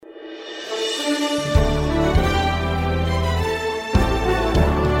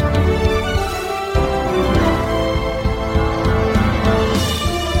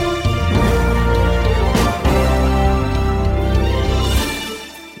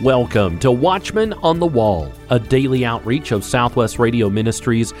Welcome to Watchmen on the Wall, a daily outreach of Southwest Radio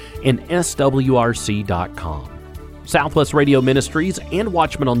Ministries and SWRC.com. Southwest Radio Ministries and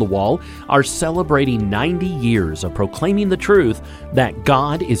Watchmen on the Wall are celebrating 90 years of proclaiming the truth that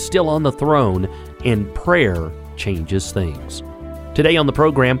God is still on the throne and prayer changes things. Today on the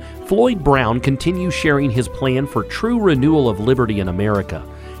program, Floyd Brown continues sharing his plan for true renewal of liberty in America,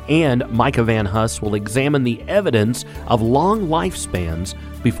 and Micah Van Huss will examine the evidence of long lifespans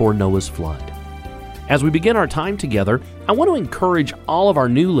before Noah's flood. As we begin our time together, I want to encourage all of our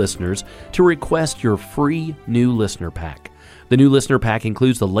new listeners to request your free new listener pack. The new listener pack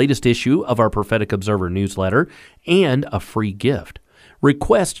includes the latest issue of our Prophetic Observer newsletter and a free gift.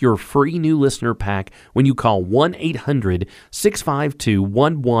 Request your free new listener pack when you call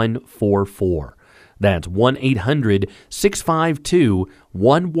 1-800-652-1144. That's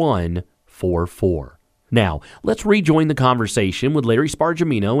 1-800-652-1144. Now, let's rejoin the conversation with Larry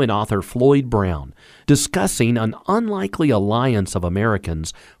Spargimino and author Floyd Brown, discussing an unlikely alliance of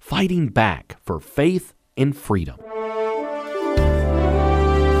Americans fighting back for faith and freedom.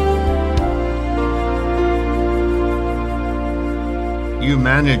 You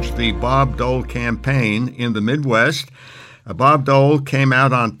managed the Bob Dole campaign in the Midwest. Bob Dole came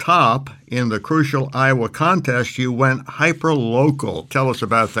out on top in the crucial Iowa contest. You went hyper-local. Tell us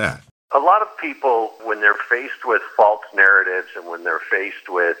about that. A lot of people, when they're faced with false narratives and when they're faced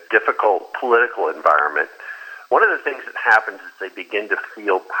with difficult political environment, one of the things that happens is they begin to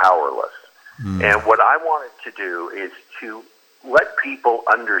feel powerless. And what I wanted to do is to let people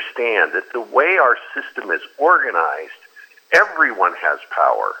understand that the way our system is organized, everyone has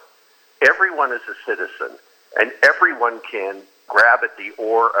power. Everyone is a citizen, and everyone can grab at the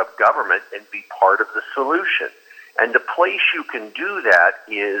oar of government and be part of the solution. And the place you can do that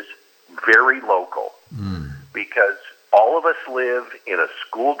is very local, because all of us live in a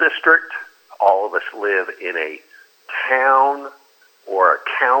school district, all of us live in a town or a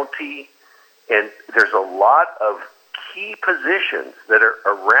county, and there's a lot of key positions that are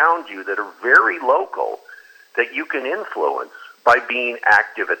around you that are very local that you can influence by being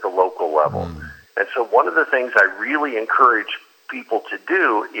active at the local level. And so one of the things I really encourage people to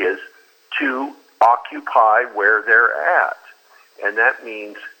do is to occupy where they're at. And that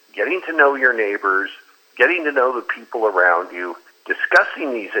means getting to know your neighbors, getting to know the people around you,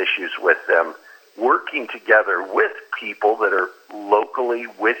 discussing these issues with them, working together with people that are locally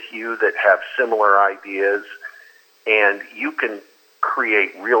with you that have similar ideas, and you can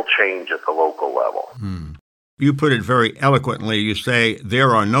create real change at the local level. You put it very eloquently. You say,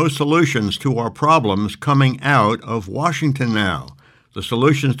 there are no solutions to our problems coming out of Washington now. The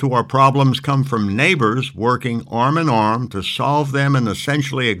solutions to our problems come from neighbors working arm in arm to solve them and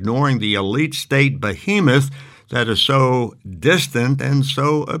essentially ignoring the elite state behemoth that is so distant and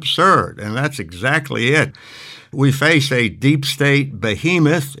so absurd. And that's exactly it. We face a deep state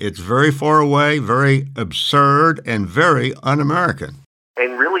behemoth. It's very far away, very absurd, and very un-American.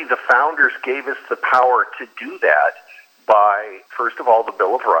 And really, the founders gave us the power to do that by, first of all, the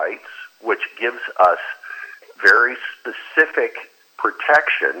Bill of Rights, which gives us very specific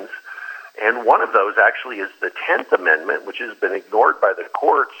protections. And one of those actually is the 10th Amendment, which has been ignored by the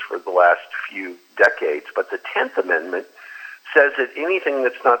courts for the last few decades. But the 10th Amendment says that anything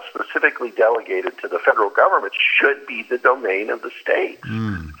that's not specifically delegated to the federal government should be the domain of the states.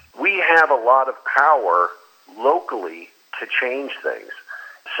 We have a lot of power locally to change things.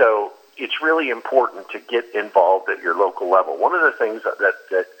 So it's really important to get involved at your local level. One of the things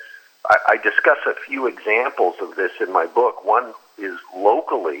that I discuss a few examples of this in my book. One is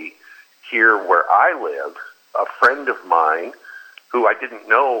locally here where I live. A friend of mine who I didn't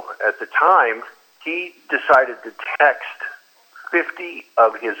know at the time, he decided to text 50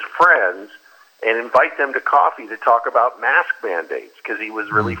 of his friends and invite them to coffee to talk about mask mandates because he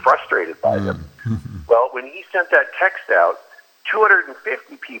was really frustrated by them. Well, when he sent that text out,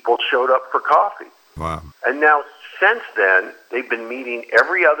 250 people showed up for coffee. Wow. And now, since then, they've been meeting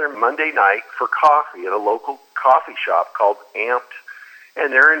every other Monday night for coffee at a local coffee shop called Amped.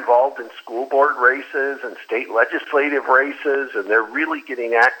 And they're involved in school board races and state legislative races, and they're really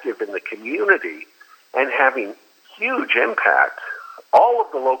getting active in the community and having huge impact. All of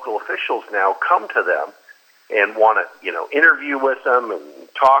the local officials now come to them and want to, interview with them and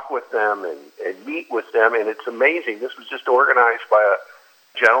talk with them and meet with them. And it's amazing. This was just organized by a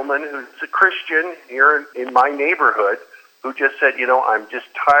gentleman who's a Christian here in my neighborhood who just said, I'm just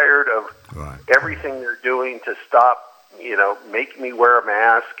tired of everything they're doing to stop, make me wear a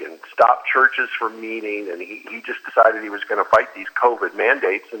mask and stop churches from meeting. And he just decided he was going to fight these COVID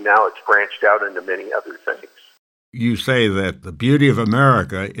mandates, and now it's branched out into many other things. You say that the beauty of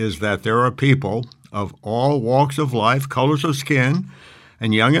America is that there are people of all walks of life, colors of skin,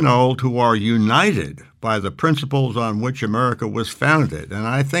 and young and old who are united by the principles on which America was founded. And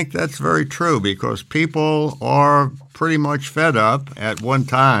I think that's very true because people are pretty much fed up at one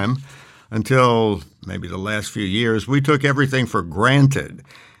time until maybe the last few years. We took everything for granted.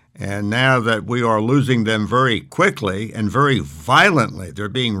 And now that we are losing them very quickly and very violently, they're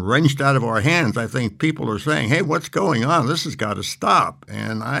being wrenched out of our hands, I think people are saying, hey, what's going on? This has got to stop.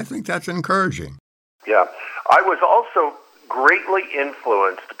 And I think that's encouraging. Yeah. I was also greatly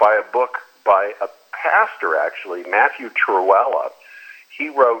influenced by a book by a pastor, actually, Matthew Trewhella. He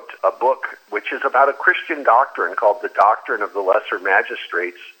wrote a book which is about a Christian doctrine called The Doctrine of the Lesser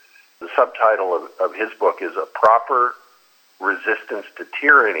Magistrates. The subtitle of his book is A Proper Resistance to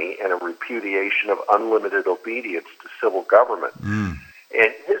Tyranny and a Repudiation of Unlimited Obedience to Civil Government. And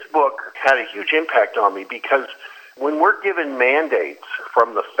his book had a huge impact on me because when we're given mandates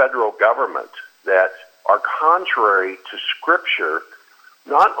from the federal government that are contrary to Scripture,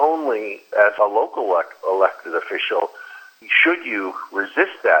 not only as a local elected official should you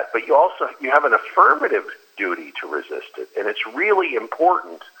resist that, but you have an affirmative duty to resist it. And it's really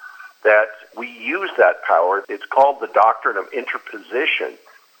important that we use that power. It's called the doctrine of interposition.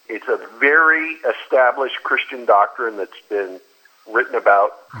 It's a very established Christian doctrine that's been written about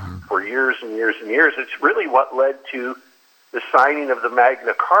for years and years and years. It's really what led to the signing of the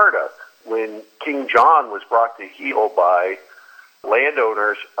Magna Carta when King John was brought to heel by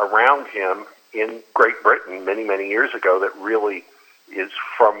landowners around him in Great Britain many, many years ago. That really is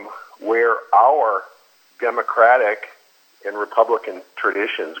from where our democratic and Republican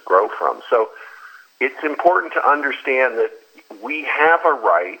traditions grow from. So it's important to understand that we have a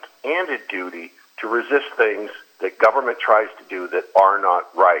right and a duty to resist things that government tries to do that are not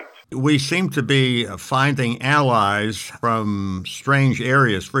right. We seem to be finding allies from strange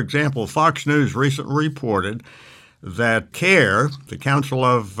areas. For example, Fox News recently reported that CAIR, the Council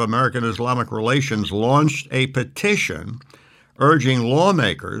of American Islamic Relations, launched a petition urging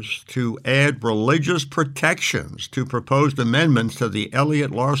lawmakers to add religious protections to proposed amendments to the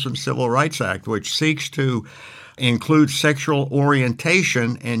Elliott-Larsen Civil Rights Act, which seeks to include sexual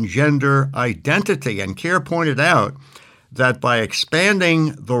orientation and gender identity. And CAIR pointed out that by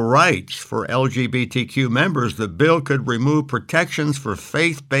expanding the rights for LGBTQ members, the bill could remove protections for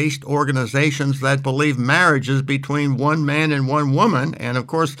faith-based organizations that believe marriage is between one man and one woman. And, of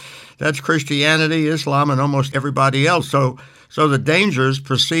course, that's Christianity, Islam, and almost everybody else. So the dangers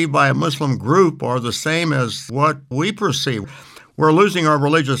perceived by a Muslim group are the same as what we perceive. We're losing our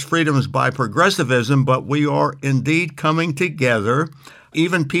religious freedoms by progressivism, but we are indeed coming together,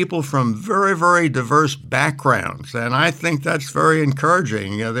 even people from very, very diverse backgrounds. And I think that's very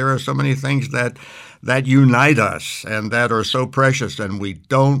encouraging. There are so many things that unite us and that are so precious, and we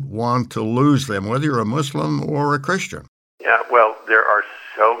don't want to lose them, whether you're a Muslim or a Christian. Yeah, well, there are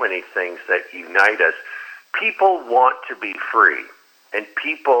so many things that unite us. People want to be free, and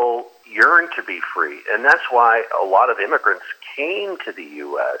people yearn to be free. And that's why a lot of immigrants came to the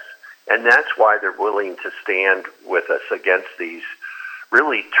U.S., and that's why they're willing to stand with us against these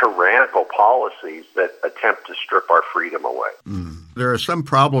really tyrannical policies that attempt to strip our freedom away. There are some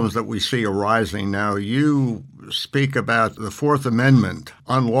problems that we see arising now. You speak about the Fourth Amendment.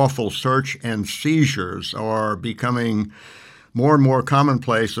 Unlawful search and seizures are becoming more and more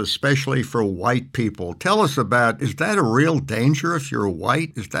commonplace, especially for white people. Tell us about, is that a real danger if you're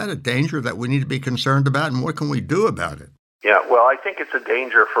white? Is that a danger that we need to be concerned about, and what can we do about it? Yeah, well, I think it's a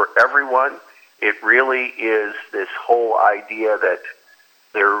danger for everyone. It really is this whole idea that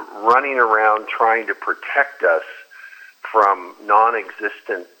they're running around trying to protect us from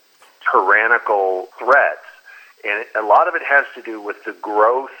non-existent tyrannical threats. And a lot of it has to do with the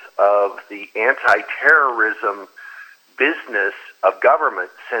growth of the anti-terrorism business of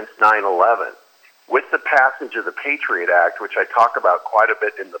government since 9/11. With the passage of the Patriot Act, which I talk about quite a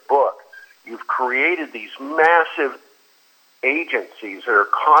bit in the book, you've created these massive agencies that are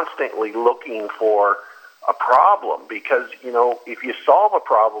constantly looking for a problem because, if you solve a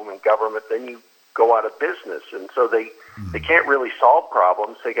problem in government, then you go out of business. And so they can't really solve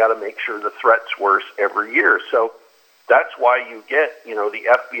problems. They got to make sure the threat's worse every year. So that's why you get, the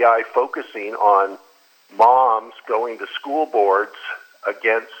FBI focusing on moms going to school boards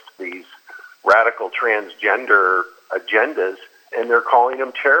against these radical transgender agendas, and they're calling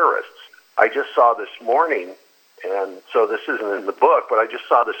them terrorists. I just saw this morning, and so this isn't in the book, but I just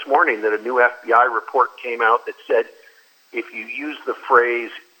saw this morning that a new FBI report came out that said if you use the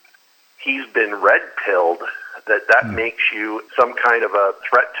phrase, he's been red-pilled, that makes you some kind of a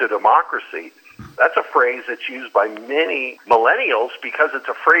threat to democracy. That's a phrase that's used by many millennials because it's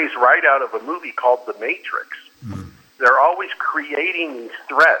a phrase right out of a movie called The Matrix. Mm-hmm. They're always creating these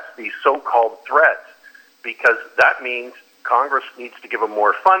threats, these so-called threats, because that means Congress needs to give them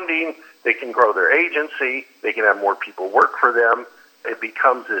more funding, they can grow their agency, they can have more people work for them. It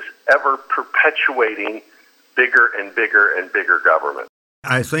becomes this ever-perpetuating bigger and bigger and bigger government.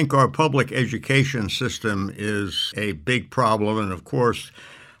 I think our public education system is a big problem, and of course,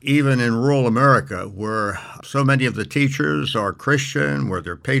 even in rural America, where so many of the teachers are Christian, where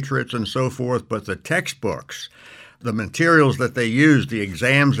they're patriots and so forth, but the textbooks, the materials that they use, the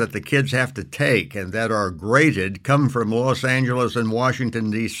exams that the kids have to take and that are graded come from Los Angeles and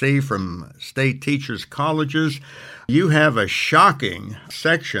Washington, D.C., from state teachers' colleges. You have a shocking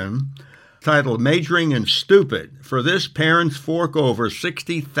section titled Majoring in Stupid. For this, parents fork over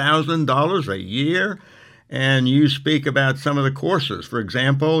 $60,000 a year. And you speak about some of the courses. For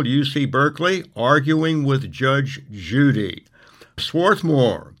example, UC Berkeley, Arguing with Judge Judy.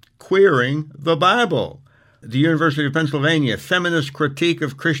 Swarthmore, Queering the Bible. The University of Pennsylvania, Feminist Critique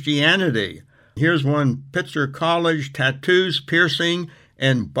of Christianity. Here's one, Pitzer College, Tattoos, Piercing,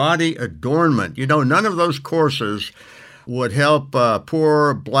 and Body Adornment. You know, none of those courses would help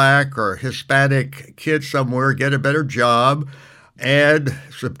poor Black or Hispanic kids somewhere get a better job, add,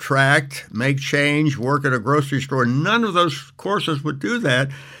 subtract, make change, work at a grocery store. None of those courses would do that.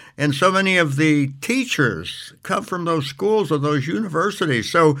 And so many of the teachers come from those schools or those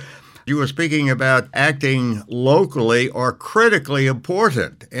universities. So you were speaking about acting locally or critically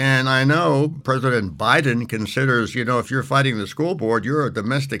important. And I know President Biden considers, if you're fighting the school board, you're a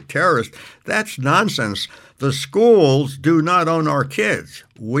domestic terrorist. That's nonsense. The schools do not own our kids.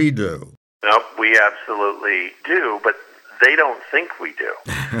 We do. No, we absolutely do, but they don't think we do.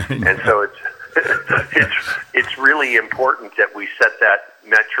 And so it's really important that we set that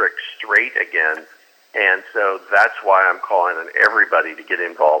metric straight again. And so that's why I'm calling on everybody to get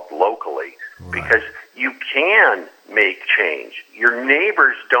involved locally, because you can make change. Your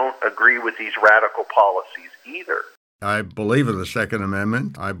neighbors don't agree with these radical policies either. I believe in the Second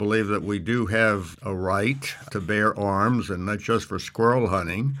Amendment. I believe that we do have a right to bear arms, and not just for squirrel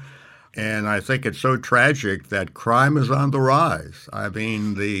hunting. And I think it's so tragic that crime is on the rise. I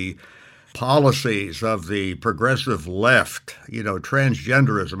mean, the policies of the progressive left,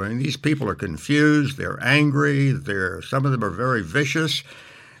 transgenderism. I mean, these people are confused, they're angry, some of them are very vicious,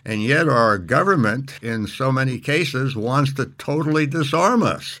 and yet our government, in so many cases, wants to totally disarm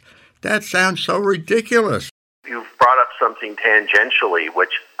us. That sounds so ridiculous. You've brought up something tangentially,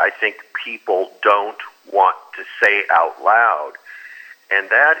 which I think people don't want to say out loud, and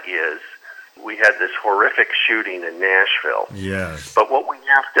that is, we had this horrific shooting in Nashville. Yes. But what we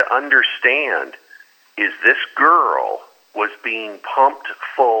have to understand is this girl was being pumped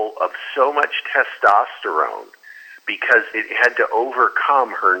full of so much testosterone because it had to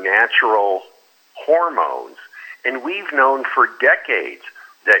overcome her natural hormones. And we've known for decades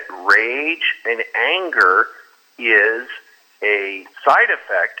that rage and anger is a side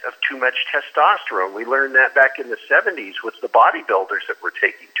effect of too much testosterone. We learned that back in the 70s with the bodybuilders that were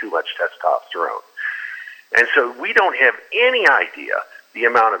taking too much testosterone. And so we don't have any idea the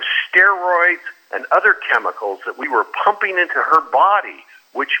amount of steroids and other chemicals that we were pumping into her body,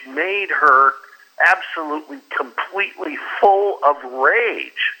 which made her absolutely, completely full of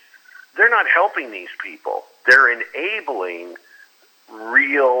rage. They're not helping these people. They're enabling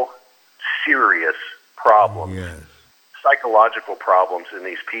real, serious problems. Yes. Psychological problems in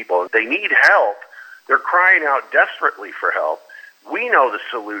these people. They need help. They're crying out desperately for help. We know the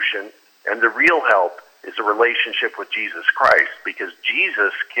solution, and the real help is a relationship with Jesus Christ, because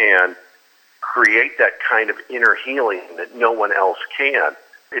Jesus can create that kind of inner healing that no one else can.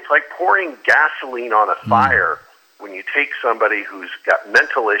 It's like pouring gasoline on a fire when you take somebody who's got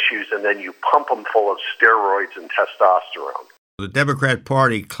mental issues and then you pump them full of steroids and testosterone. The Democrat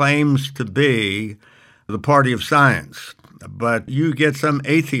Party claims to be the party of science. But you get some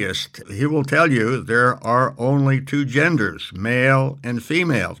atheist, he will tell you there are only two genders, male and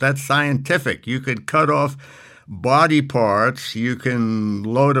female. That's scientific. You could cut off body parts. You can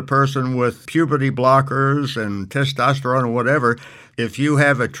load a person with puberty blockers and testosterone or whatever. If you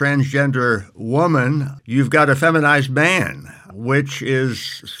have a transgender woman, you've got a feminized man, which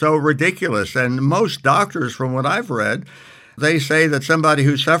is so ridiculous. And most doctors, from what I've read, they say that somebody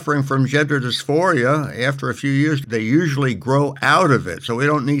who's suffering from gender dysphoria, after a few years, they usually grow out of it. So we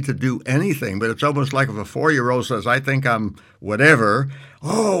don't need to do anything. But it's almost like if a 4-year-old says, I think I'm whatever,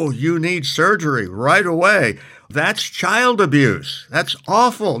 oh, you need surgery right away. That's child abuse. That's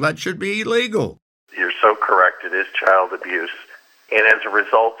awful. That should be illegal. You're so correct. It is child abuse. And as a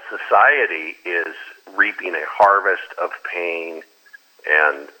result, society is reaping a harvest of pain.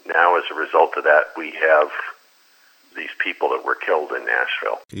 And now as a result of that, we have these people that were killed in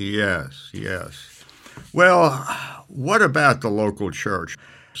Nashville. Yes, yes. Well, what about the local church?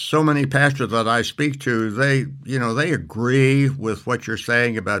 So many pastors that I speak to, they agree with what you're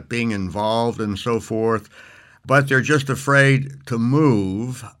saying about being involved and so forth, but they're just afraid to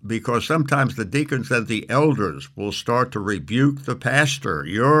move because sometimes the deacons and the elders will start to rebuke the pastor.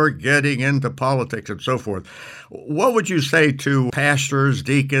 You're getting into politics and so forth. What would you say to pastors,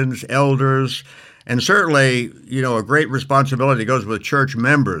 deacons, elders? And certainly, a great responsibility goes with church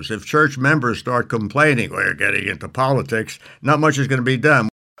members. If church members start complaining, we're getting into politics, not much is going to be done.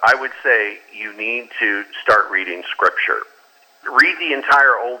 I would say you need to start reading Scripture. Read the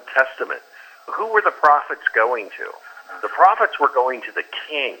entire Old Testament. Who were the prophets going to? The prophets were going to the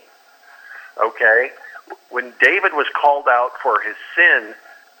king, okay? When David was called out for his sin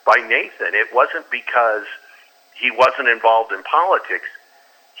by Nathan, it wasn't because he wasn't involved in politics.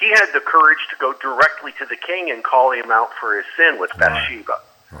 He had the courage to go directly to the king and call him out for his sin with Bathsheba.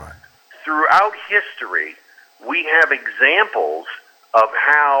 Right. Throughout history, we have examples of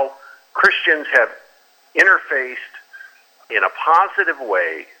how Christians have interfaced in a positive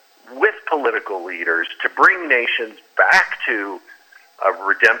way with political leaders to bring nations back to a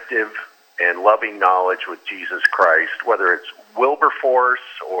redemptive and loving knowledge with Jesus Christ, whether it's Wilberforce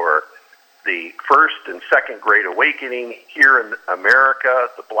or the First and Second Great Awakening here in America,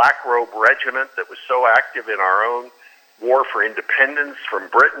 the Black Robe Regiment that was so active in our own war for independence from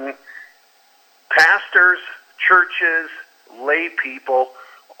Britain. Pastors, churches, lay people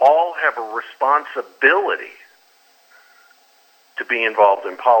all have a responsibility to be involved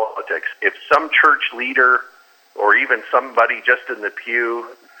in politics. If some church leader or even somebody just in the pew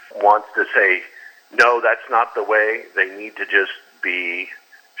wants to say, no, that's not the way, they need to just be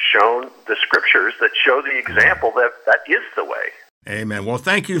shown the Scriptures that show the example that that is the way. Amen. Well,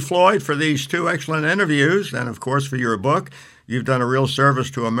 thank you, Floyd, for these two excellent interviews and, of course, for your book. You've done a real service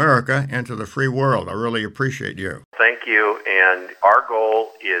to America and to the free world. I really appreciate you. Thank you. And our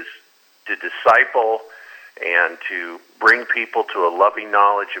goal is to disciple and to bring people to a loving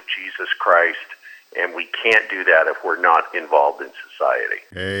knowledge of Jesus Christ, and we can't do that if we're not involved in society.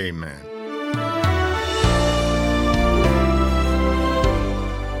 Amen.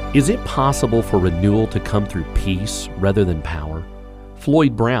 Is it possible for renewal to come through peace rather than power?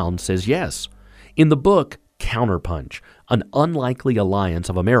 Floyd Brown says yes. In the book, Counterpunch, an unlikely alliance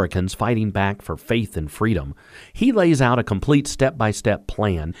of Americans fighting back for faith and freedom, he lays out a complete step-by-step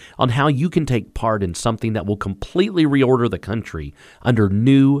plan on how you can take part in something that will completely reorder the country under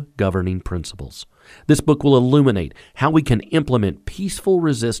new governing principles. This book will illuminate how we can implement peaceful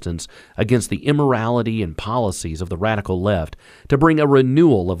resistance against the immorality and policies of the radical left to bring a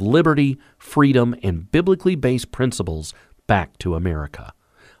renewal of liberty, freedom, and biblically based principles back to America.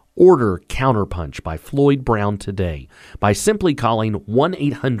 Order Counterpunch by Floyd Brown today by simply calling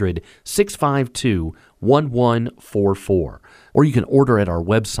 1-800-652-1144, or you can order at our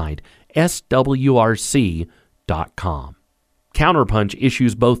website, swrc.com. Counterpunch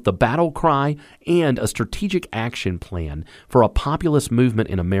issues both the battle cry and a strategic action plan for a populist movement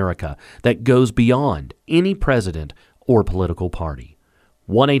in America that goes beyond any president or political party.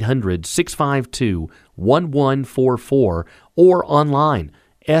 1-800-652-1144 or online,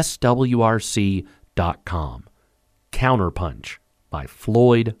 swrc.com. Counterpunch by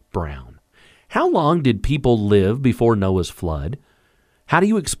Floyd Brown. How long did people live before Noah's flood? How do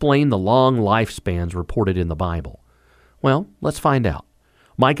you explain the long lifespans reported in the Bible? Well, let's find out.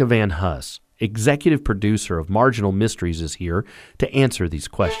 Micah Van Huss, executive producer of Marginal Mysteries, is here to answer these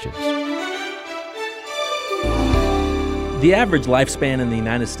questions. The average lifespan in the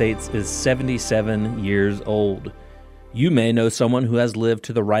United States is 77 years old. You may know someone who has lived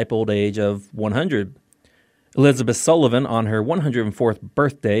to the ripe old age of 100. Elizabeth Sullivan, on her 104th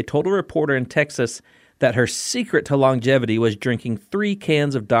birthday, told a reporter in Texas that her secret to longevity was drinking 3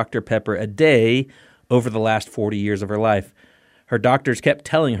 cans of Dr. Pepper a day over the last 40 years of her life. Her doctors kept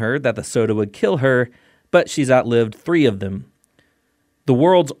telling her that the soda would kill her, but she's outlived 3 of them. The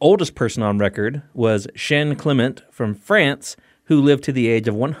world's oldest person on record was Sean Clement from France, who lived to the age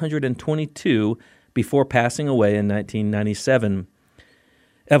of 122 before passing away in 1997.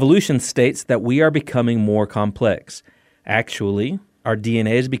 Evolution states that we are becoming more complex. Actually, our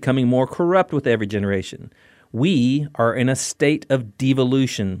DNA is becoming more corrupt with every generation. We are in a state of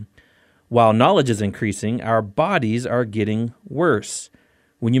devolution. While knowledge is increasing, our bodies are getting worse.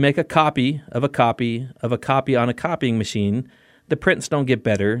 When you make a copy of a copy of a copy on a copying machine, the prints don't get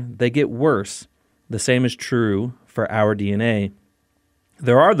better, they get worse. The same is true for our DNA.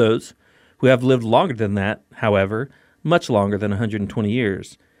 There are those who have lived longer than that, however, much longer than 120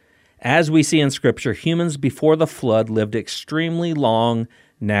 years. As we see in Scripture, humans before the flood lived extremely long,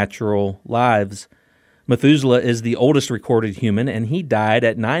 natural lives. Methuselah is the oldest recorded human, and he died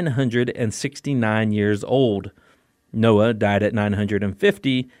at 969 years old. Noah died at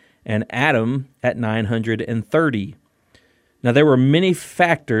 950, and Adam at 930. Now, there were many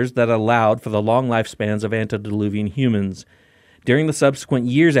factors that allowed for the long lifespans of antediluvian humans. During the subsequent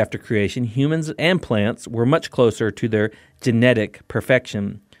years after creation, humans and plants were much closer to their genetic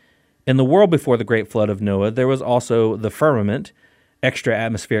perfection. In the world before the great flood of Noah, there was also the firmament, extra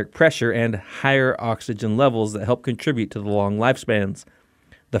atmospheric pressure, and higher oxygen levels that helped contribute to the long lifespans.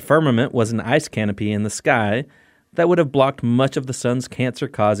 The firmament was an ice canopy in the sky that would have blocked much of the sun's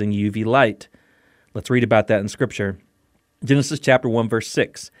cancer-causing UV light. Let's read about that in Scripture. Genesis chapter 1, verse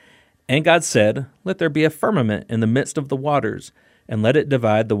 6. And God said, "Let there be a firmament in the midst of the waters, and let it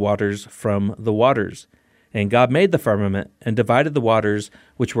divide the waters from the waters. And God made the firmament, and divided the waters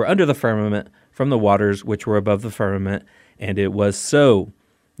which were under the firmament from the waters which were above the firmament, and it was so."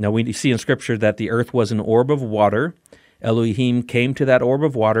 Now we see in Scripture that the earth was an orb of water. Elohim came to that orb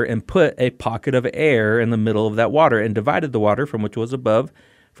of water and put a pocket of air in the middle of that water, and divided the water from which was above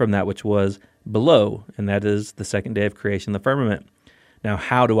from that which was below, and that is the second day of creation, the firmament. Now,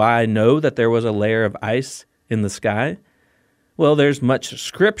 how do I know that there was a layer of ice in the sky? Well, there's much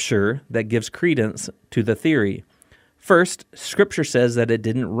Scripture that gives credence to the theory. First, Scripture says that it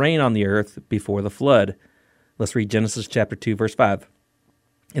didn't rain on the earth before the flood. Let's read Genesis chapter 2, verse 5.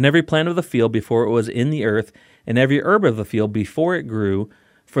 "And every plant of the field before it was in the earth, and every herb of the field before it grew,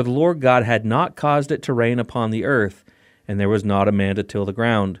 for the Lord God had not caused it to rain upon the earth, and there was not a man to till the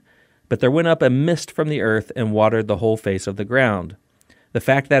ground. But there went up a mist from the earth and watered the whole face of the ground." The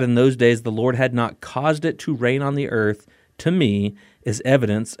fact that in those days the Lord had not caused it to rain on the earth, to me, is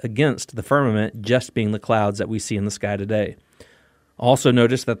evidence against the firmament just being the clouds that we see in the sky today. Also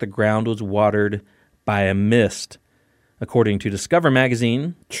notice that the ground was watered by a mist. According to Discover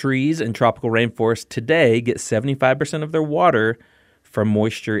magazine, trees and tropical rainforests today get 75% of their water from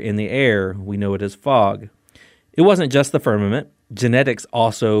moisture in the air. We know it as fog. It wasn't just the firmament. Genetics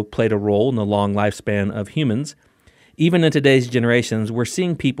also played a role in the long lifespan of humans. Even in today's generations, we're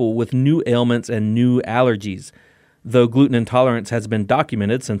seeing people with new ailments and new allergies. Though gluten intolerance has been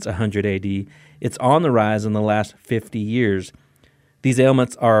documented since 100 AD, it's on the rise in the last 50 years. These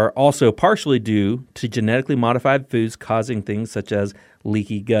ailments are also partially due to genetically modified foods causing things such as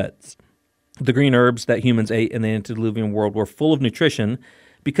leaky guts. The green herbs that humans ate in the antediluvian world were full of nutrition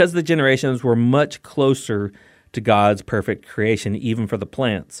because the generations were much closer to God's perfect creation, even for the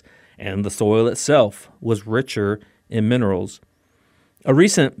plants, and the soil itself was richer in minerals. A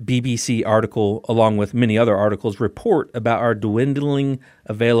recent BBC article, along with many other articles, report about our dwindling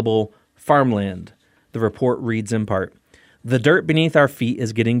available farmland. The report reads in part, "The dirt beneath our feet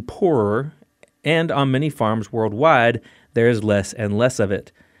is getting poorer, and on many farms worldwide, there is less and less of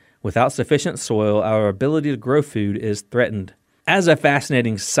it. Without sufficient soil, our ability to grow food is threatened." As a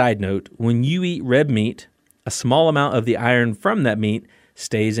fascinating side note, when you eat red meat, a small amount of the iron from that meat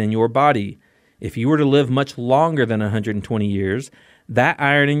stays in your body. If you were to live much longer than 120 years, that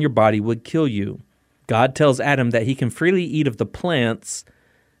iron in your body would kill you. God tells Adam that he can freely eat of the plants,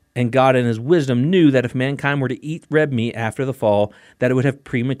 and God in his wisdom knew that if mankind were to eat red meat after the fall, that it would have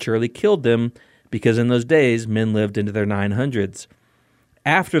prematurely killed them, because in those days men lived into their 900s.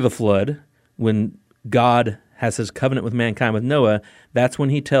 After the flood, when God has his covenant with mankind with Noah, that's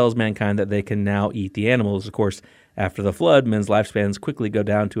when he tells mankind that they can now eat the animals. Of course, after the flood, men's lifespans quickly go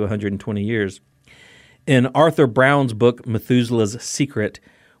down to 120 years. In Arthur Brown's book, Methuselah's Secret,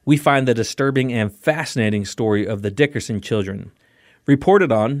 we find the disturbing and fascinating story of the Dickerson children.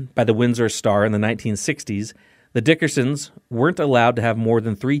 Reported on by the Windsor Star in the 1960s, the Dickersons weren't allowed to have more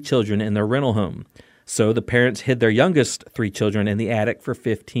than 3 children in their rental home, so the parents hid their youngest 3 children in the attic for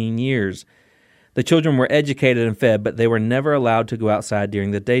 15 years. The children were educated and fed, but they were never allowed to go outside during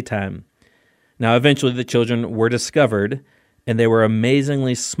the daytime. Now, eventually the children were discovered, and they were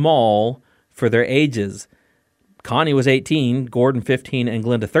amazingly small for their ages. Connie was 18, Gordon 15, and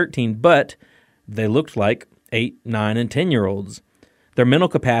Glenda 13, but they looked like 8, 9, and 10-year-olds. Their mental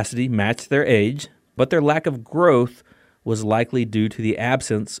capacity matched their age, but their lack of growth was likely due to the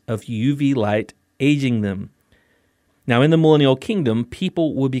absence of UV light aging them. Now, in the millennial kingdom,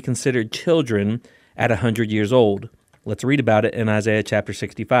 people will be considered children at 100 years old. Let's read about it in Isaiah chapter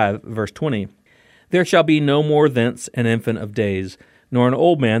 65, verse 20. "There shall be no more thence an infant of days, nor an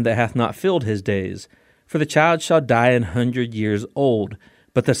old man that hath not filled his days. For the child shall die 100 years old,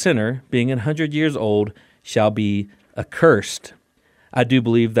 but the sinner, being 100 years old, shall be accursed." I do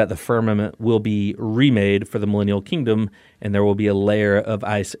believe that the firmament will be remade for the millennial kingdom, and there will be a layer of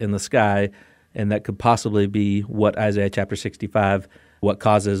ice in the sky, and that could possibly be what Isaiah chapter 65, what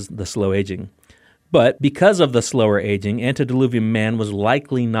causes the slow aging. But because of the slower aging, antediluvian man was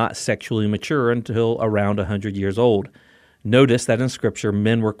likely not sexually mature until around 100 years old. Notice that in Scripture,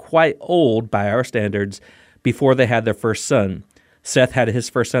 men were quite old by our standards before they had their first son. Seth had his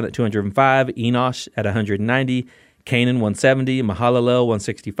first son at 205, Enosh at 190, Canaan 170, Mahalalel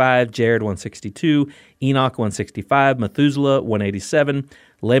 165, Jared 162, Enoch 165, Methuselah 187,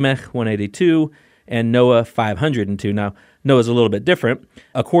 Lamech 182, and Noah 502. Now, Noah's a little bit different.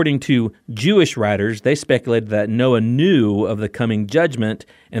 According to Jewish writers, they speculated that Noah knew of the coming judgment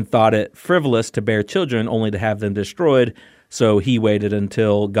and thought it frivolous to bear children only to have them destroyed, so he waited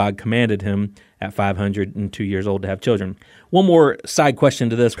until God commanded him at 502 years old to have children. One more side question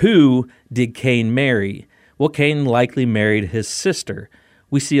to this. Who did Cain marry? Well, Cain likely married his sister.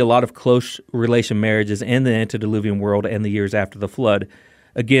 We see a lot of close relation marriages in the antediluvian world and the years after the flood.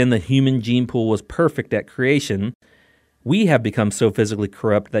 Again, the human gene pool was perfect at creation. We have become so physically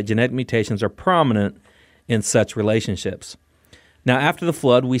corrupt that genetic mutations are prominent in such relationships. Now, after the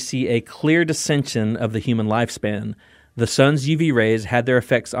flood, we see a clear descension of the human lifespan. The sun's UV rays had their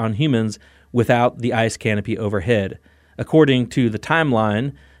effects on humans without the ice canopy overhead. According to the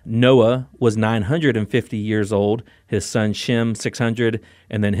timeline, Noah was 950 years old, his son Shem 600,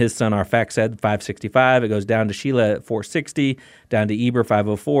 and then his son Arphaxad 565. It goes down to Shelah at 460, down to Eber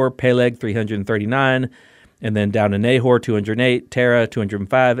 504, Peleg 339, and then down to Nahor 208, Terah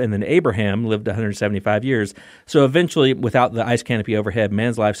 205, and then Abraham lived 175 years. So eventually, without the ice canopy overhead,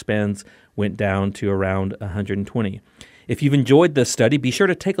 man's lifespans went down to around 120. If you've enjoyed this study, be sure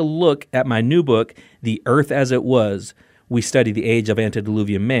to take a look at my new book, The Earth as It Was. We study the age of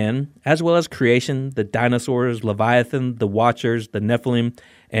antediluvian man, as well as creation, the dinosaurs, Leviathan, the Watchers, the Nephilim,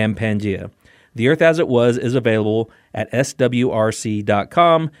 and Pangea. The Earth as It Was is available at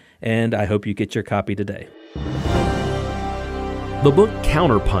swrc.com, and I hope you get your copy today. The book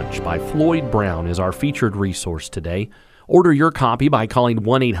Counterpunch by Floyd Brown is our featured resource today. Order your copy by calling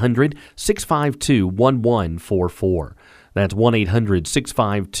 1-800-652-1144. That's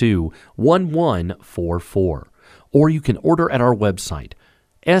 1-800-652-1144. Or you can order at our website,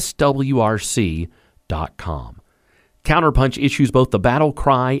 swrc.com. Counterpunch issues both the battle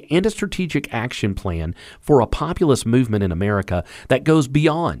cry and a strategic action plan for a populist movement in America that goes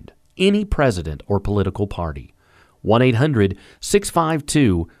beyond any president or political party.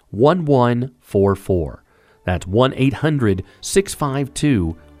 1-800-652-1144. That's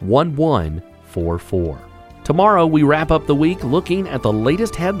 1-800-652-1144. Tomorrow, we wrap up the week looking at the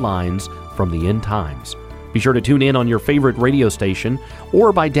latest headlines from the end times. Be sure to tune in on your favorite radio station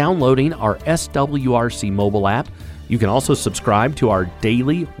or by downloading our SWRC mobile app. You can also subscribe to our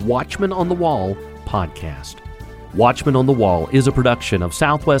daily Watchman on the Wall podcast. Watchman on the Wall is a production of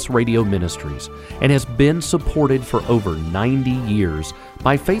Southwest Radio Ministries and has been supported for over 90 years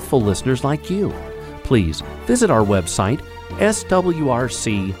by faithful listeners like you. Please visit our website,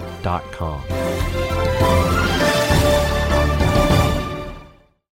 swrc.com.